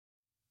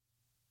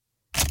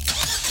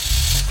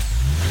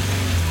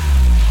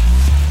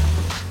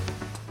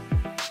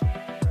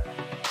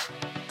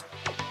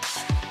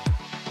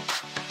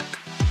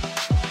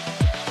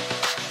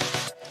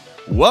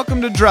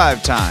Welcome to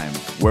Drive Time,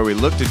 where we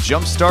look to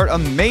jumpstart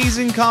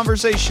amazing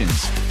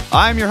conversations.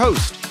 I'm your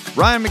host,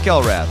 Ryan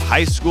McElrath,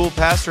 high school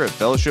pastor at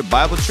Fellowship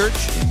Bible Church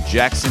in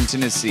Jackson,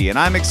 Tennessee, and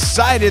I'm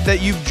excited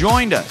that you've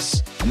joined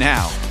us.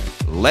 Now,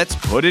 let's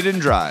put it in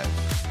drive.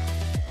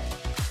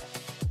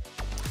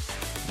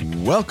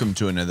 Welcome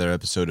to another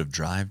episode of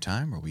Drive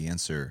Time, where we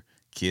answer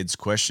kids'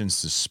 questions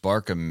to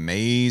spark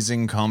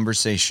amazing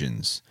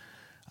conversations.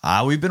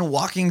 We've been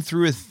walking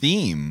through a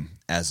theme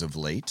as of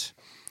late.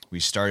 We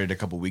started a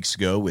couple weeks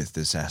ago with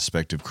this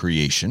aspect of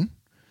creation.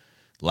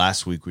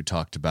 Last week we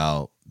talked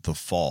about the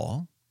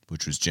fall,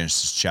 which was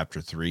Genesis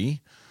chapter 3,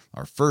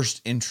 our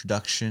first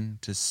introduction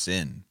to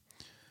sin,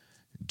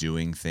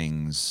 doing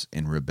things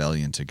in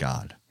rebellion to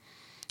God.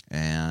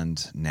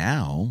 And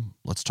now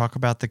let's talk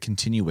about the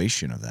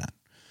continuation of that.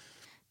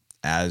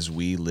 As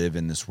we live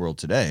in this world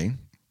today,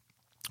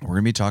 we're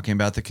going to be talking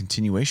about the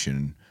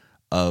continuation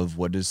of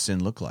what does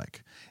sin look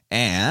like.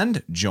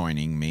 And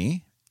joining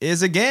me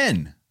is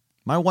again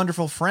my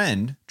wonderful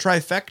friend,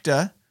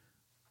 trifecta,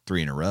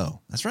 3 in a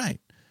row. That's right.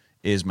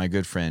 Is my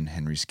good friend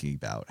Henry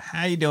Skibout.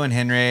 How you doing,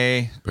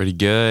 Henry? Pretty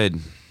good.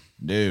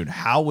 Dude,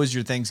 how was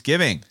your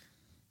Thanksgiving?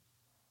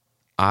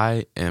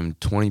 I am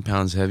 20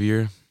 pounds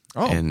heavier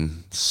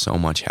and so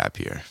much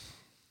happier.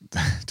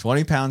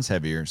 20 pounds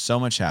heavier, so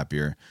much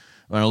happier.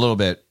 Well, in a little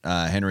bit,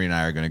 Henry and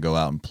I are going to go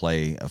out and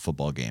play a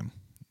football game.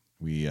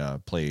 We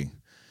play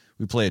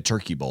a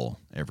turkey bowl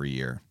every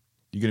year.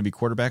 You going to be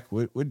quarterback?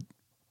 What are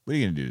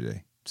you going to do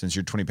today? Since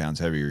you're 20 pounds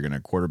heavier, you're going to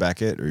quarterback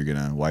it, or you're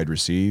going to wide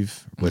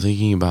receive? I'm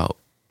thinking about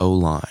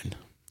O-line.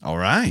 All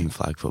right. In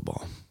flag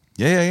football.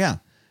 Yeah. You're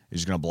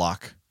just going to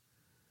block?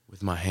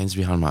 With my hands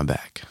behind my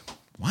back.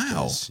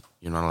 Wow.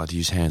 You're not allowed to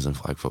use hands in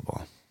flag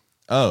football.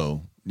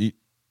 Oh,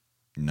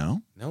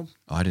 no? Nope.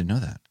 Oh, I didn't know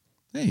that.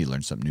 Hey, you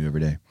learn something new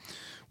every day.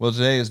 Well,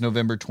 today is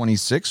November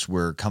 26th.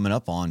 We're coming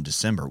up on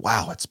December.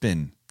 Wow, it's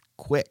been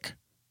quick.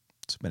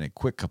 It's been a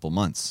quick couple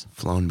months.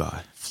 Flown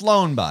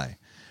by.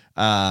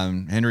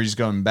 Henry's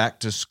going back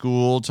to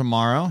school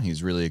tomorrow.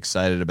 He's really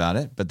excited about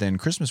it. But then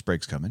Christmas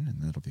break's coming,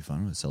 and that'll be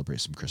fun. We'll celebrate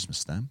some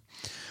Christmas then.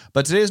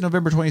 But today is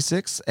November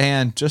 26th,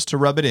 and just to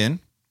rub it in,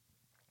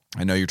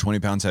 I know you're 20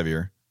 pounds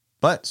heavier,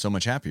 but so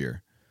much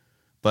happier.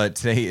 But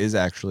today is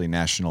actually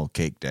National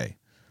Cake Day.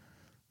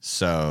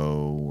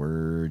 So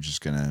we're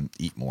just going to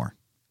eat more.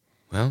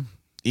 Well,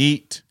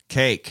 eat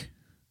cake.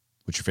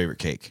 What's your favorite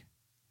cake?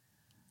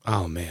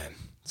 Oh, man.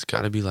 It's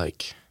got to be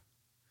like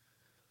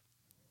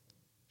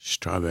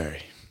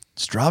strawberry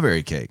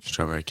cake.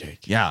 Strawberry cake.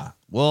 Yeah.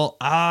 Well,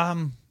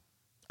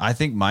 I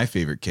think my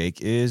favorite cake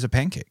is a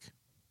pancake.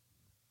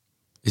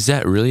 Is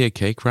that really a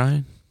cake,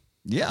 Ryan?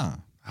 Yeah.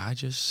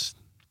 It's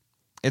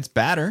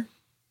batter.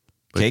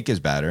 Cake is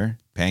batter.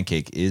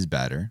 Pancake is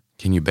batter.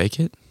 Can you bake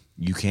it?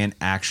 You can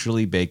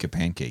actually bake a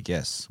pancake.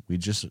 Yes. We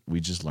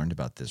just learned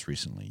about this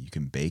recently. You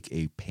can bake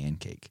a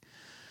pancake.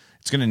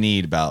 It's going to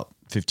need about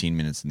 15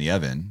 minutes in the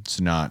oven. It's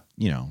not,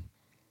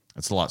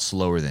 it's a lot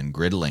slower than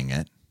griddling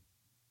it.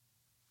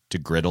 To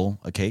griddle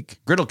a cake?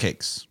 Griddle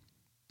cakes.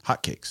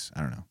 Hot cakes.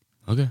 I don't know.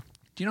 Okay.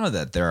 Do you know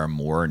that there are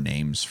more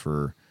names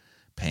for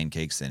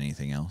pancakes than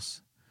anything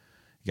else?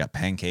 You got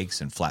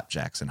pancakes and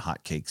flapjacks and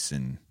hot cakes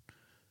and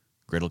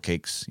griddle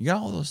cakes. You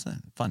got all those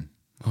things. Fun.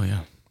 Oh,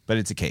 yeah. But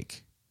it's a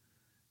cake.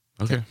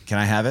 Okay. Can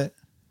I have it?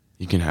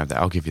 You can have that.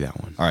 I'll give you that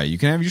one. All right. You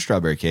can have your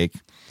strawberry cake.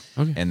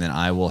 Okay. And then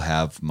I will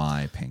have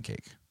my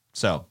pancake.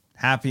 So,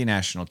 happy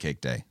National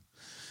Cake Day.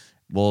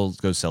 We'll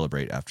go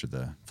celebrate after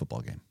the football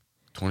game.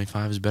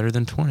 25 is better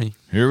than 20.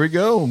 Here we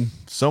go.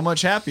 So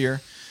much happier.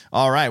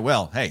 All right.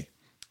 Well, hey,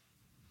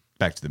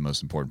 back to the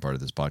most important part of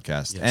this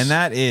podcast. Yes. And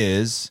that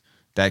is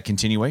that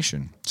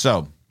continuation.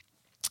 So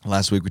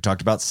last week we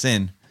talked about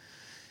sin.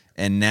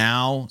 And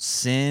now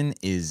sin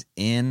is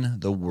in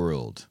the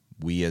world.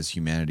 We as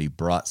humanity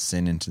brought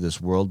sin into this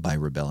world by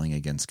rebelling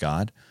against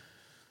God.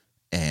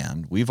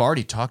 And we've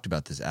already talked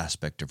about this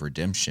aspect of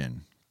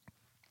redemption.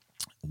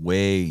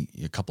 A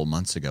couple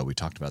months ago, we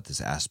talked about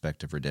this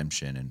aspect of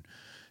redemption and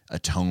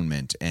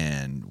atonement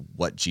and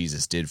what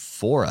Jesus did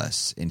for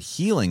us in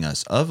healing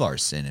us of our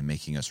sin and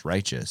making us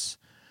righteous.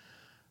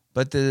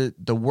 But the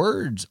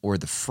words, or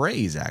the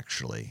phrase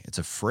actually, it's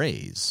a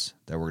phrase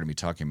that we're going to be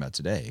talking about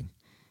today,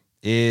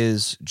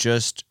 is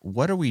just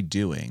what are we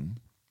doing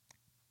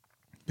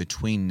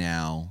between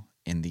now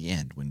and the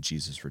end when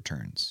Jesus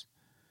returns?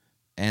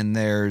 And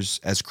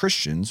as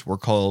Christians, we're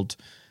called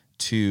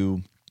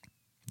to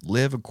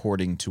live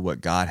according to what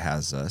God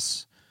has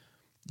us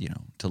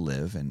to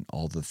live and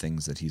all the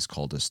things that he's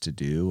called us to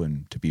do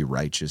and to be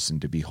righteous and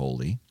to be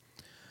holy.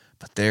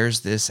 But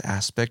there's this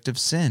aspect of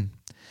sin.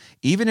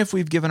 Even if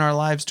we've given our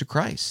lives to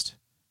Christ,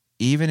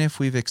 even if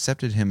we've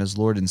accepted him as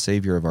Lord and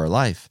Savior of our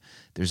life,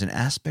 there's an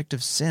aspect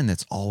of sin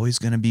that's always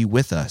going to be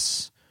with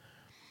us.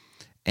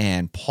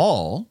 And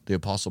Paul, the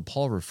Apostle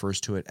Paul, refers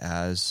to it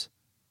as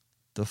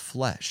the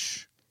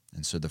flesh.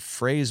 And so the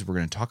phrase we're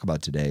going to talk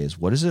about today is,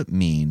 what does it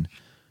mean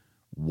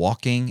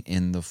walking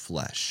in the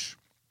flesh?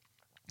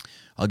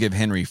 I'll give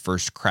Henry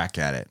first crack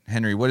at it.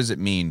 Henry, what does it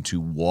mean to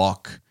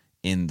walk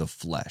in the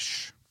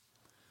flesh?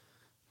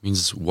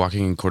 Means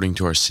walking according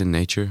to our sin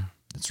nature.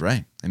 That's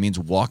right. It means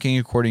walking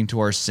according to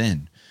our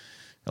sin.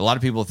 A lot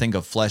of people think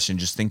of flesh and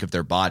just think of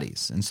their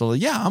bodies. And so,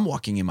 yeah, I'm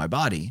walking in my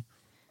body.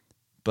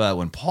 But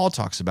when Paul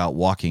talks about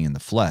walking in the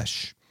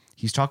flesh,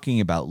 he's talking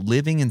about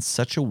living in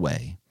such a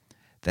way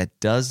that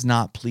does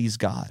not please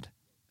God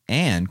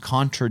and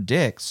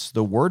contradicts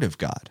the word of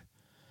God.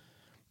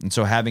 And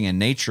so having a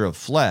nature of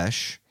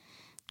flesh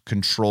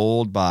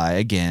controlled by,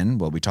 again,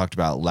 what we talked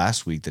about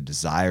last week, the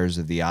desires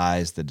of the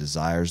eyes, the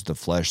desires of the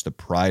flesh, the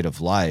pride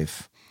of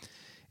life,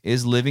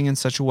 is living in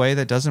such a way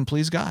that doesn't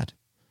please God.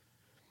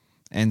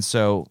 And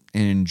so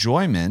an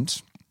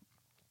enjoyment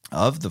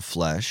of the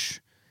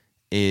flesh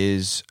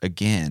is,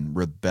 again,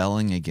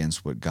 rebelling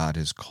against what God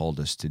has called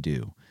us to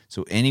do.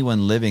 So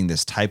anyone living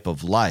this type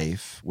of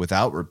life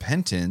without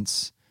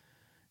repentance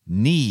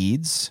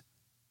needs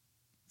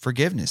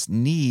forgiveness,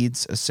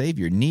 needs a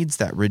Savior, needs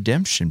that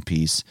redemption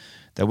piece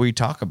that we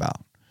talk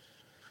about.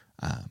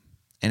 And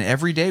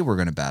every day we're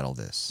going to battle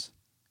this.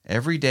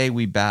 Every day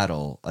we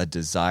battle a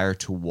desire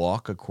to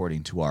walk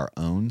according to our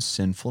own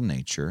sinful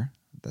nature.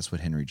 That's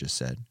what Henry just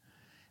said.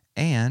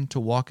 And to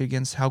walk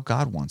against how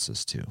God wants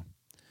us to.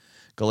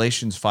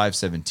 Galatians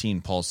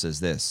 5:17, Paul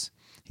says this.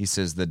 He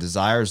says, the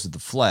desires of the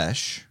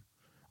flesh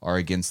are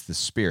against the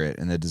spirit,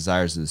 and the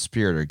desires of the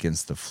spirit are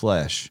against the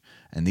flesh.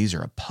 And these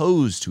are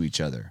opposed to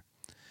each other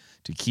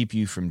to keep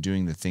you from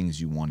doing the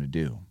things you want to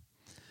do.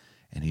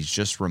 And he's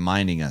just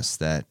reminding us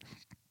that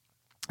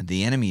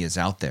the enemy is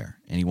out there,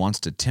 and he wants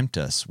to tempt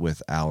us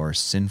with our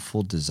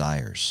sinful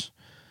desires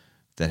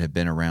that have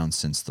been around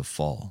since the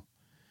fall.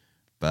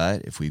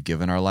 But if we've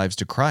given our lives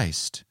to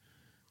Christ,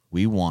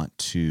 we want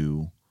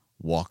to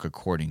walk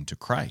according to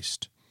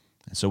Christ.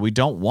 And so we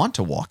don't want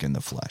to walk in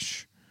the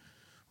flesh,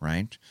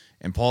 right?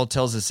 And Paul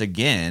tells us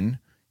again,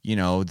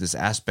 this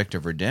aspect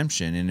of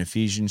redemption in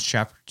Ephesians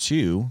chapter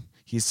 2.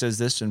 He says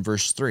this in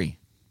verse 3.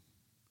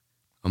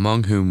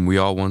 Among whom we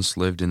all once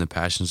lived in the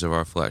passions of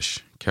our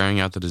flesh, carrying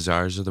out the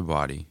desires of the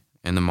body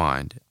and the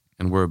mind,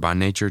 and were by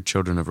nature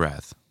children of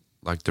wrath,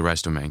 like the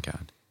rest of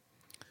mankind.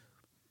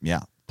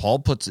 Yeah, Paul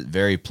puts it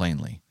very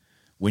plainly.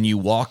 When you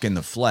walk in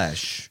the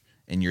flesh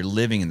and you're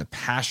living in the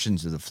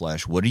passions of the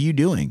flesh, what are you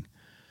doing?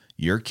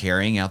 You're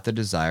carrying out the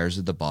desires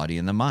of the body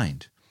and the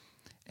mind.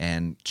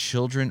 And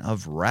children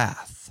of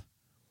wrath.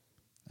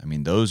 I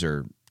mean, those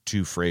are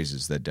two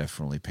phrases that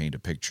definitely paint a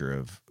picture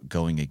of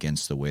going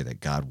against the way that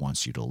God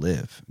wants you to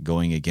live,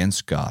 going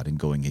against God and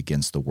going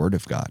against the word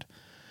of God.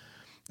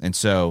 And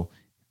so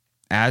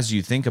as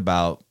you think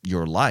about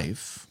your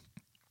life,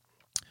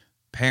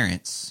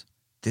 parents,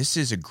 this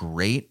is a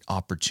great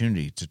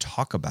opportunity to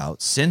talk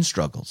about sin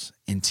struggles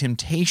and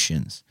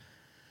temptations.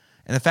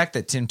 And the fact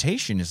that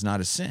temptation is not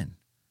a sin.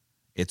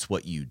 It's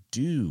what you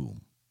do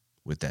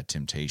with that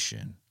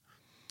temptation.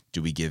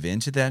 Do we give in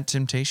to that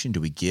temptation?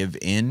 Do we give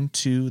in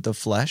to the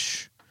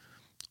flesh?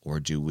 Or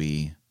do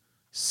we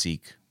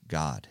seek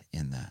God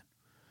in that?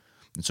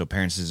 And so,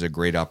 parents, this is a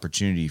great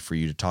opportunity for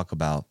you to talk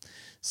about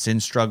sin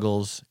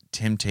struggles,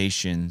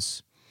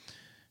 temptations.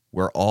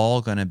 We're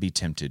all going to be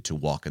tempted to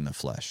walk in the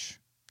flesh,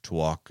 to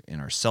walk in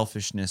our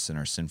selfishness and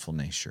our sinful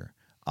nature.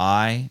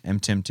 I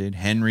am tempted.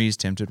 Henry's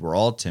tempted. We're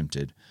all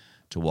tempted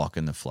to walk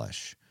in the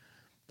flesh.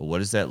 But what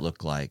does that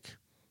look like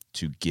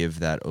to give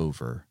that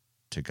over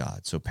to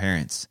God? So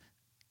parents,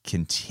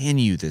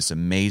 continue this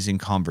amazing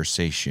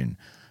conversation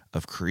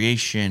of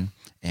creation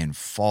and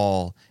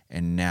fall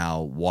and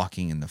now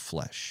walking in the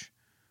flesh.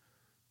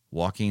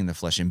 Walking in the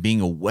flesh and being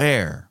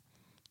aware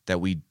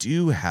that we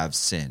do have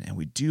sin and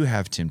we do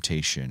have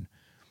temptation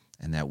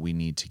and that we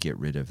need to get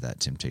rid of that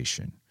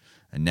temptation.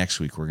 And next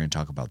week, we're going to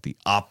talk about the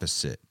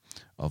opposite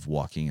of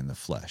walking in the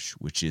flesh,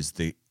 which is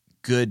the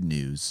good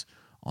news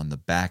on the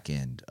back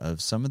end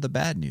of some of the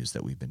bad news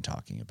that we've been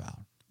talking about.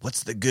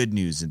 What's the good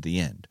news at the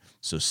end?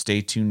 So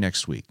stay tuned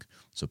next week.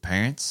 So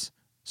parents,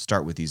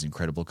 start with these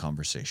incredible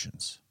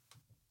conversations.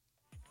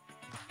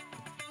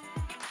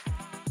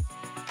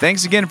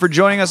 Thanks again for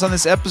joining us on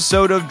this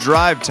episode of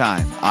Drive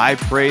Time. I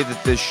pray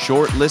that this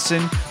short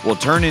listen will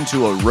turn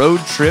into a road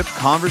trip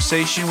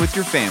conversation with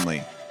your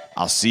family.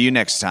 I'll see you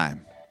next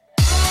time.